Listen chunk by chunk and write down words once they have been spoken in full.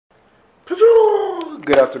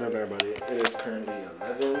Good afternoon, everybody. It is currently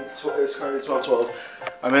 11. It's currently 12:12.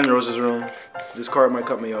 I'm in Rose's room. This card might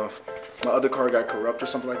cut me off. My other card got corrupt or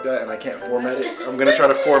something like that, and I can't format it. I'm gonna try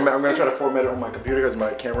to format it on my computer because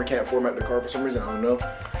my camera can't format the card for some reason. I don't know.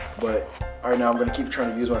 But right now, I'm gonna keep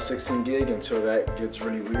trying to use my 16 gig until that gets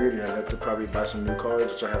really weird, and I have to probably buy some new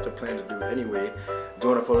cards, which I have to plan to do anyway.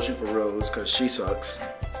 Doing a photo shoot for Rose because she sucks.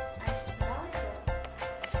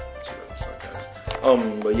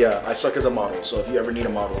 But yeah, I suck as a model, so if you ever need a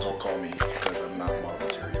model, don't call me, because I'm not model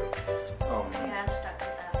material. Yeah, I'm stuck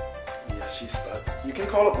with that. Yeah, she's stuck. You can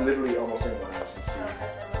call up literally almost anyone else and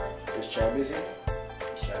see. Is Chad busy?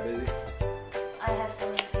 Is Chad busy? I have so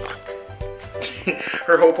many pictures.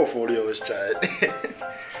 Her whole portfolio is Chad.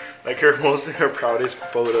 Like her proudest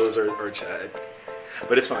photos are Chad.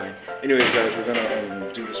 But it's fine. Anyways, guys, we're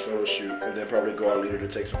gonna do this photo shoot and then probably go out later to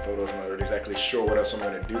take some photos. I'm not exactly sure what else I'm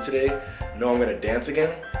gonna do today. I know I'm gonna dance again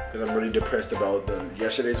because I'm really depressed about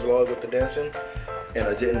yesterday's vlog with the dancing, and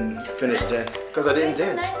I didn't finish that because I didn't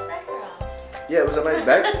dance. Nice background. Yeah, it was a nice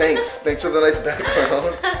back. Thanks for the nice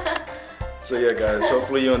background. So yeah, guys,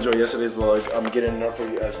 hopefully you enjoyed yesterday's vlog. I'm getting it up for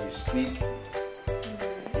you as we speak.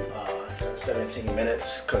 17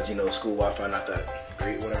 minutes because you know school Wi-Fi not that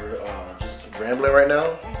great, whatever. Just rambling right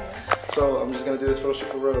now. So I'm just gonna do this photo shoot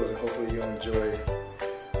for Rose and hopefully you enjoy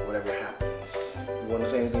whatever happens. You want to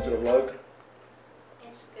say anything to the vlog?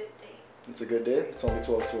 It's a good day. It's a good day. It's only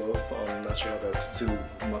 12:12. I'm not sure if that's too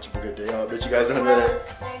much of a good day. I'll bet you guys in a minute.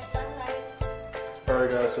 Alright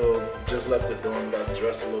guys, so just left the dorm, got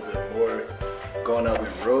dressed a little bit more. Going out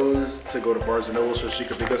with Rose to go to Barnes & Noble so she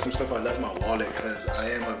could pick up some stuff. I left my wallet because I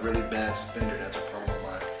am a really bad spender. That's a problem of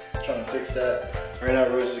mine. Trying to fix that. Right now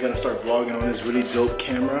Rose is going to start vlogging on this really dope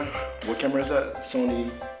camera. What camera is that? Sony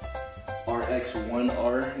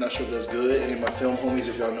RX1R. Not sure if that's good. Any of my film homies,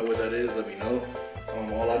 if y'all know what that is, let me know.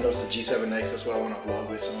 All I know is the G7X. That's what I want to vlog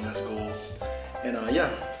with. Someone has goals. And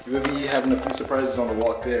yeah, we'll be having a few surprises on the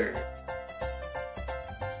walk there.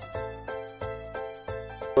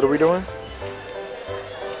 What are we doing?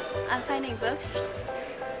 I'm finding books.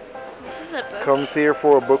 This is a book. Comes here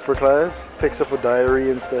for a book for class, picks up a diary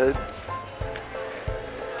instead.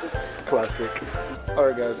 Classic.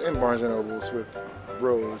 Alright guys, in Barnes & Nobles with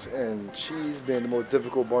Rose, and she's been the most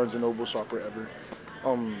difficult Barnes & Noble shopper ever.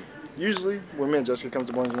 Usually when me and Jessica come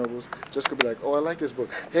to Barnes & Nobles, Jessica be like, oh, I like this book.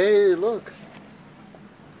 Hey, look.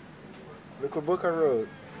 Look what book I wrote.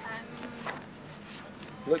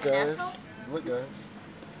 Look guys. Look guys.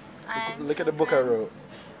 Look at the book I wrote.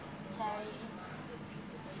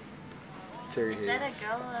 Terryakii. Is that a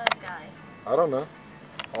girl or a guy? I don't know.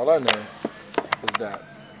 All I know is that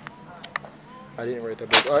I didn't write that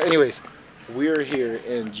book. Anyways, we're here,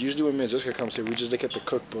 and usually when me and Jessica comes here, we just look at the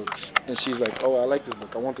cookbooks, and she's like, "Oh, I like this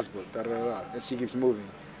book. I want this book." Da da da da. And she keeps moving.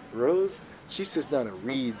 Rose, she sits down and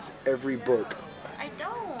reads every book. I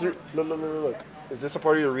don't. Look. Is this a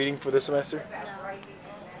part of your reading for this semester? No.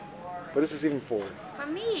 What is this even for? For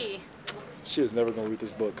me. She is never gonna read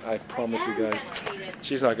this book. I promise you guys. Gonna read it.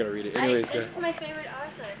 She's not gonna read it. Anyways, guys. This is my favorite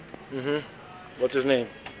author. What's his name?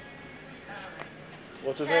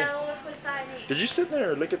 What's his name? Kel. Did you sit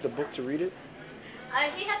there and look at the book to read it?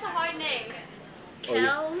 He has a hard name. Oh, yeah.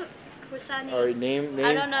 Kel Kusani. All right, name.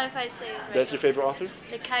 I don't know if I say it right. That's your favorite author?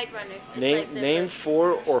 The Kite Runner. Name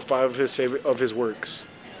 4 or 5 of his works.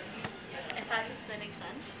 If that's spinning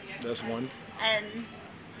sense. That's 1. And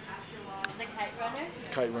the Kite Runner.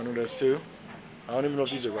 Kite Runner, that's 2. I don't even know if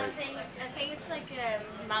these are right. I think it's like a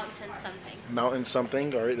mountain something. Mountain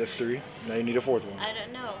something. All right, that's 3. Now you need a 4th one. I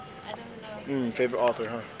don't know. Favorite author,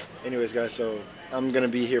 huh? Anyways, guys, so I'm gonna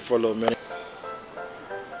be here for a little minute.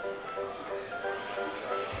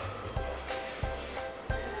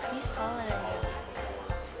 He's taller than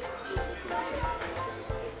you.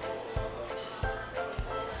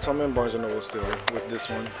 So I'm in Barnes & Noble still with this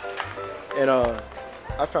one, and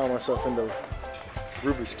I found myself in the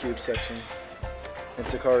Rubik's Cube section. In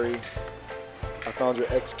Terryakii, I found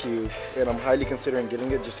your X Cube, and I'm highly considering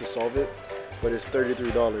getting it just to solve it, but it's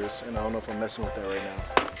 $33, and I don't know if I'm messing with that right now.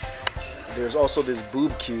 There's also this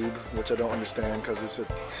boob cube, which I don't understand because it's a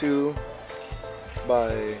 2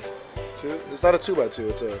 by 2. It's not a 2 by 2,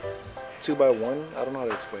 it's a 2 by 1. I don't know how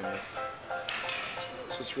to explain this.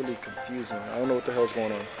 It's just really confusing. I don't know what the hell's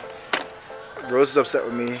going on. Rose is upset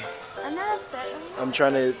with me. I'm not upset with you. I'm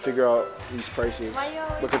trying to figure out these prices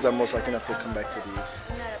because I'm most likely gonna have to come back for these.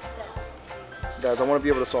 I'm not upset. Guys, I want to be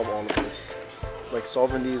able to solve all of this. Like,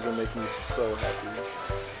 solving these will make me so happy.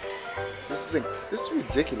 This is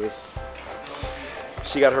ridiculous.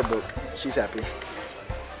 She got her book. She's happy.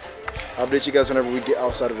 I'll update you guys whenever we get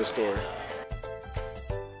outside of the store.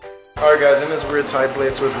 Alright guys, in this weird Thai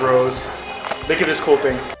place with Rose. Look at this cool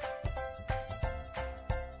thing.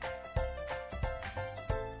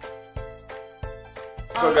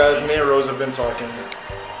 So guys, me and Rose have been talking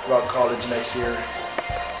about college next year.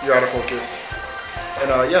 You're out of focus.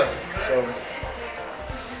 And yeah, so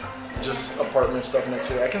just apartment stuff next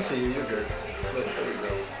year. I can see you, you're good. There you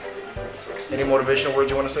go. Any motivational words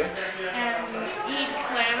you want to say? Eat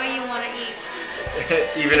whatever you want to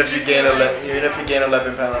eat. even if you gain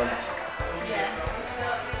 11 pounds. Yeah.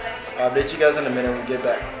 I'll update you guys in a minute when we get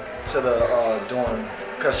back to the dorm.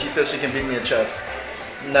 Because she says she can beat me in chess.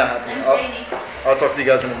 Nah, I'll talk to you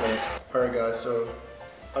guys in a minute. Alright guys, so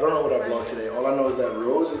I don't know what I vlogged today. All I know is that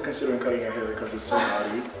Rose is considering cutting her hair because it's so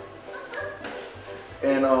naughty.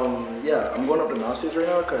 And yeah, I'm going up to Nastasia's right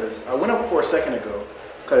now because I went up before a second ago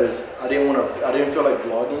because I didn't feel like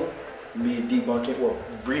vlogging, me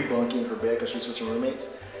rebunking for bed because she's switching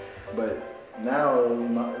roommates. But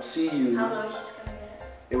now, see you. How low is she gonna get?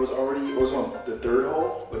 It was on the 3rd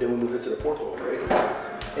hole, but then we moved it to the 4th hole,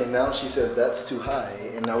 right? And now she says that's too high,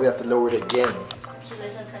 and now we have to lower it again. She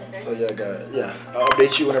lives on 23rd. So yeah, guys, yeah, I'll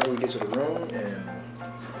update you whenever we get to the room, and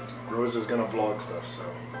Rose is gonna vlog stuff. So.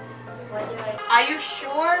 Are you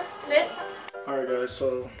sure, Flip? All right, guys.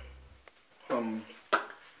 So, I'm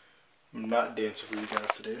not dancing for you guys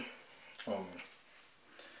today.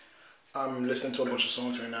 I'm listening to a bunch of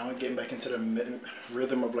songs right now, getting back into the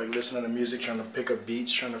rhythm of like listening to music, trying to pick up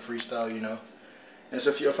beats, trying to freestyle, you know. And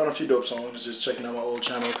so I found a few dope songs, just checking out my old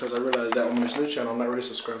channel because I realized that on this new channel, I'm not really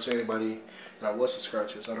subscribed to anybody that I was subscribed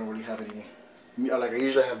to, so I don't really have any. Like I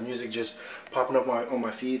usually have music just popping up on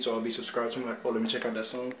my feed, so I'll be subscribed to them, like, oh, let me check out that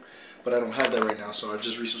song. But I don't have that right now, so I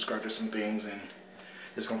just resubscribed to some things, and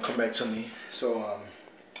it's gonna come back to me. So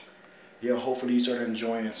yeah, hopefully you start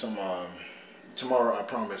enjoying some. Tomorrow, I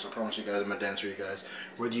promise you guys, I'm gonna dance for you guys.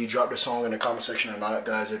 Whether you drop the song in the comment section or not,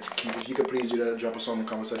 guys, if you could please do that, drop a song in the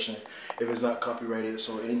comment section if it's not copyrighted.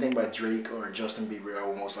 So anything by Drake or Justin Bieber, I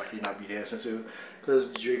will most likely not be dancing to, because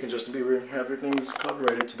Drake and Justin Bieber have their things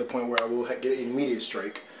copyrighted to the point where I will get an immediate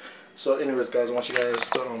strike. So anyways, guys, I want you guys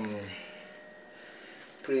to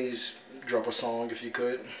please drop a song if you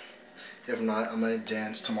could. If not, I'm gonna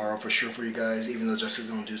dance tomorrow for sure for you guys, even though Jessica's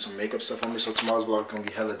gonna do some makeup stuff on me, so tomorrow's vlog is gonna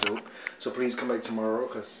be hella dope. So please come back tomorrow,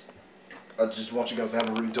 because I just want you guys to have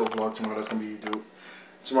a really dope vlog tomorrow. That's gonna be dope.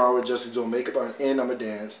 Tomorrow with Jessica's doing makeup and I'm gonna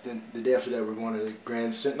dance. Then the day after that we're going to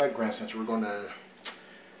Grand Central, we're going to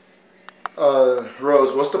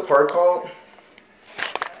Rose, what's the park called?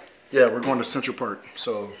 Yeah, we're going to Central Park.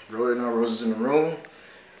 So Rose is in the room.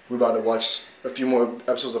 We're about to watch a few more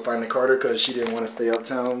episodes of Finding Carter because she didn't want to stay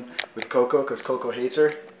uptown with Coco because Coco hates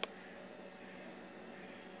her.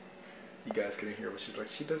 You guys couldn't hear what she's like.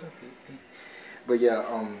 She doesn't hate me. But yeah,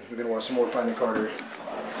 we're going to watch some more Finding Carter.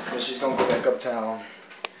 Then she's going to go back uptown.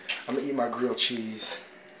 I'm going to eat my grilled cheese.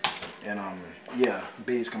 And yeah,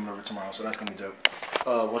 B's coming over tomorrow, so that's going to be dope.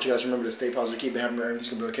 I want you guys to remember to stay positive, keep it happy, everything's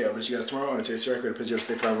going to be okay. I'll bet you guys tomorrow on the Terryakii, the picture of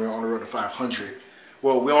Stay Positive. We're on the road to 500.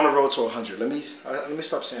 Well, we're on the road to 100. Let me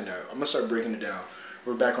stop saying that. I'm gonna start breaking it down.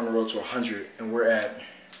 We're back on the road to 100, and we're at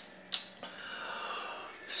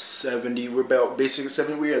 70. We're about basically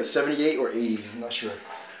 70. We're at 78 or 80. I'm not sure.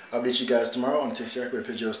 I'll update you guys tomorrow on the Terryakii with a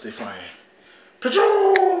picture of Stay Flying. Picture.